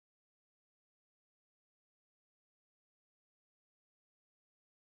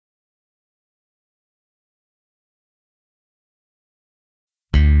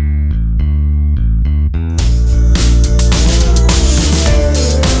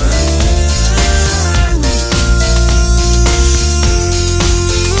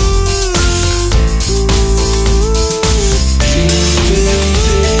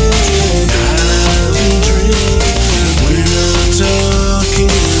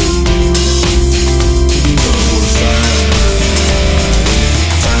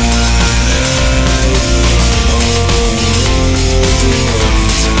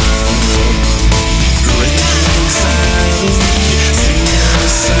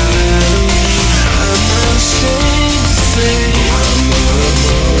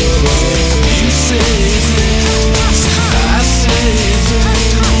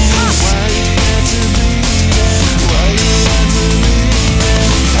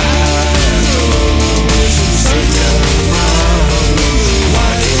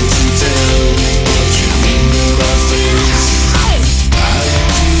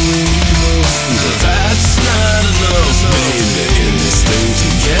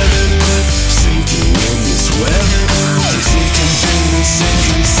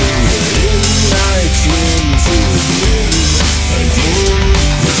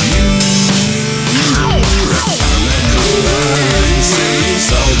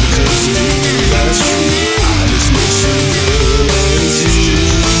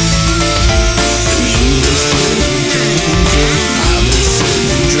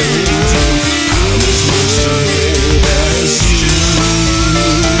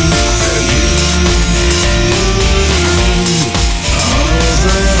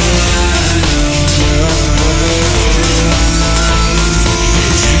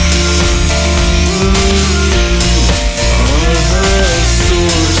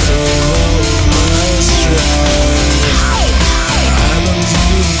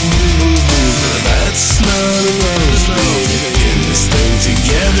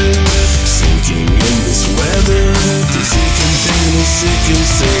can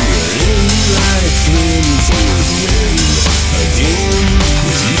say we're in life in for the win. Again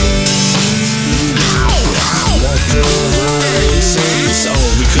with you. Walk the lines and it's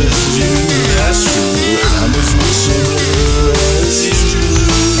all because of you. That's true. I'm as miserable as you.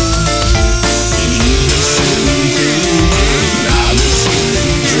 You said we could get. I was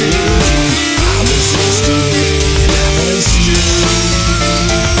feeling drinking. I was just a man as you.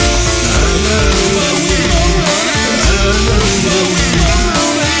 I know what we won't know that. I know what we won't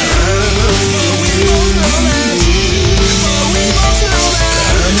know that. I know what we won't know that. But we both know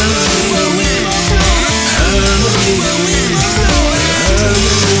that. I know what we both know that. I know what we both know that. I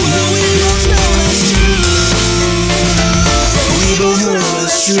know what we both know that's true. We both know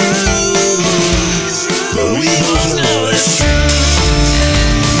that's true.